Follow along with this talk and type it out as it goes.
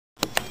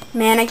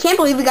Man, I can't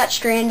believe we got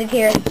stranded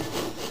here.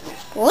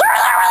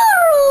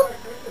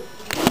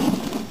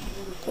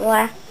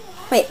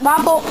 Wait,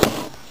 Waffle.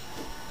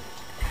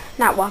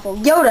 Not Waffle.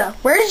 Yoda,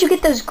 where did you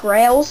get those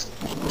grails?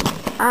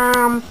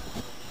 I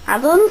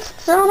didn't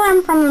steal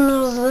them from the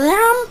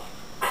museum.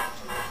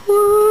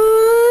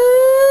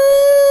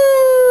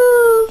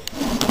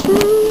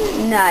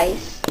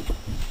 Nice.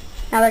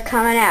 Now they're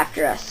coming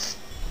after us.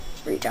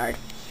 Retard.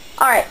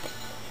 Alright.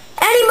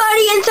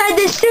 Anybody inside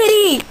this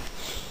city?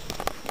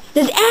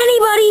 Does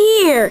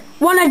anybody here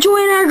want to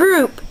join our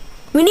group?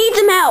 We need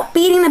some help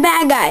beating the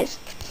bad guys.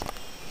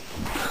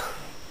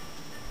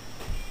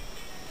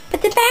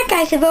 But the bad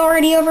guys have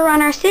already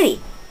overrun our city.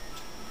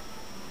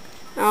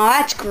 Oh,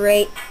 that's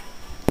great.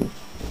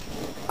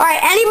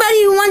 Alright,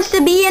 anybody who wants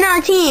to be in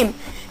our team,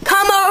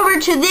 come over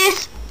to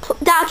this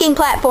docking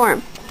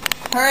platform.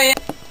 Hurry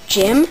up.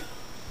 Jim?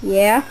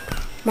 Yeah?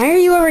 Why are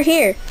you over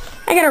here?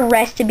 I got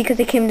arrested because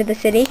I came to the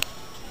city.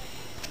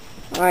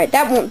 Alright,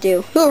 that won't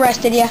do. Who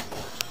arrested you?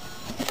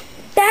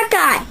 That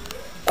guy!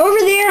 Over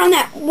there on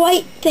that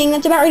white thing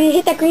that's about ready to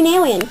hit that green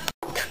alien.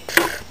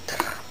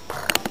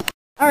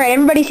 Alright,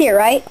 everybody's here,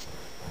 right?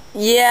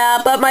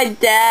 Yeah, but my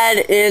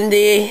dad,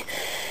 Indy,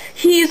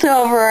 he's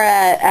over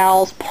at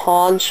Al's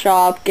pawn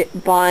shop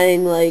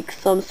buying like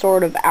some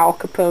sort of Al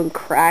Capone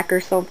crack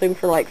or something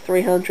for like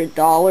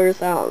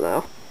 $300. I don't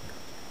know.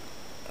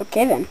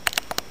 Okay then.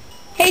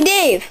 Hey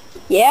Dave!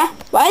 Yeah?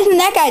 Why isn't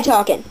that guy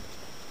talking?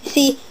 You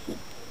see,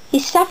 he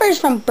suffers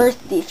from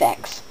birth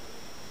defects.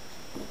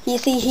 You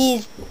see,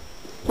 he's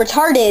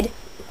retarded,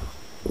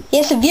 he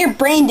has severe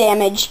brain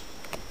damage,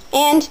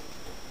 and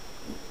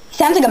he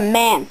sounds like a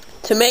man.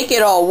 To make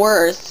it all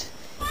worse,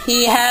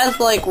 he has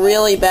like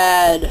really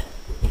bad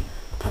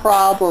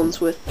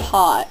problems with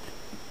pot.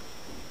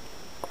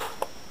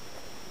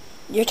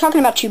 You're talking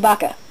about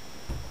Chewbacca.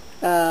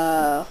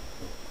 Pot!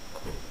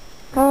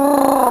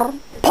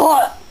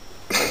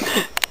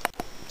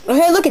 Oh,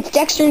 hey, look, it's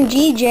Dexter and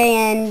DJ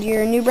and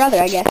your new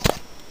brother, I guess.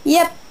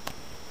 Yep.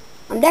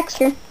 I'm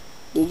Dexter.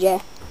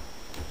 DJ.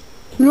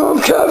 No,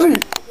 I'm Kevin!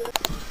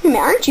 Hey,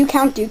 aren't you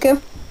Count Dooku?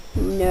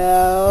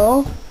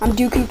 No. I'm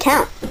Dooku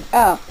Count.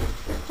 Oh.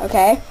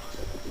 Okay.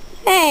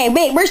 Hey,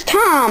 wait, where's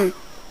Tom?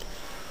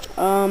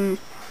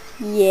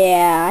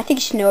 Yeah, I think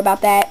you should know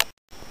about that.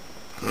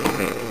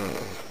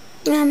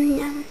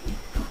 Nom.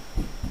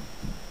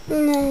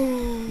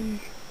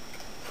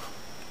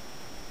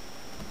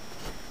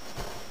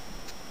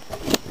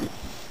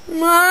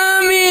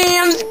 Mommy,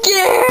 I'm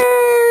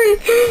scared!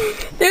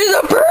 There's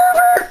a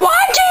pervert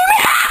watching me!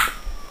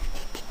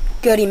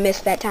 Good, he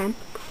missed that time.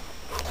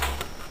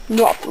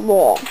 Not for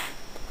long.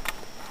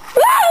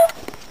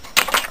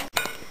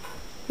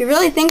 You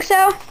really think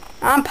so?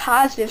 I'm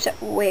positive so.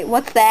 Wait,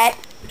 what's that?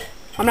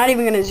 I'm not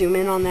even gonna zoom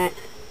in on that.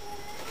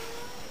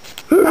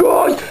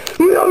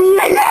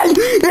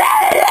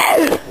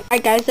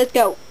 Alright guys, let's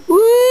go. Woo!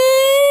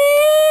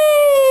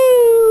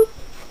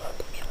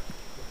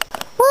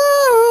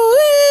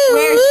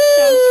 We're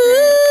so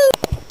screwed.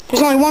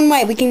 There's only one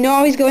way. We can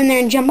always go in there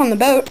and jump on the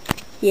boat.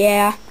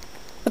 Yeah.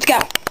 Let's go.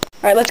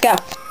 Alright, let's go.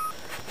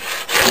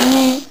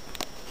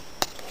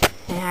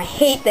 And I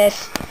hate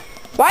this.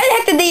 Why the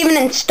heck did they even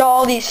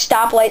install these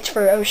stoplights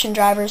for ocean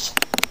drivers?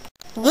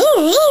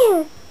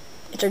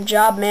 It's our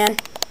job, man.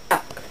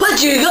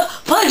 Pachuga,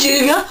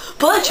 pachuga,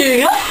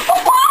 pachuga,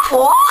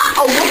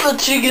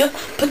 pachuga,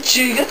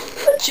 pachuga,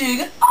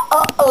 pachuga,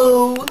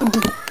 uh-oh.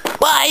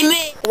 Why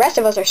me? The rest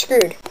of us are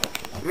screwed.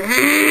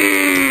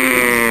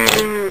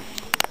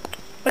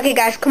 Okay,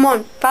 guys, come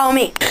on, follow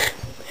me.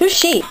 Who's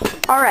she?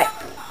 Alright.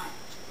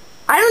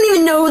 I don't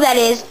even know who that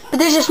is, but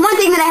there's just one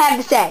thing that I have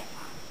to say.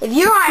 If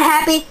you aren't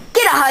happy,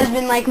 get a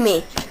husband like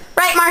me.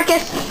 Right,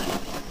 Marcus?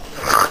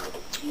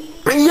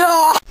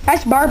 Yeah.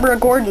 That's Barbara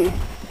Gordon,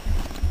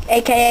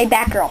 a.k.a.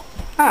 Batgirl.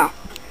 Oh.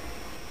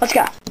 Let's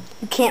go.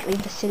 You can't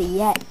leave the city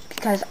yet,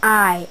 because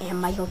I am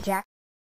Michael Jackson.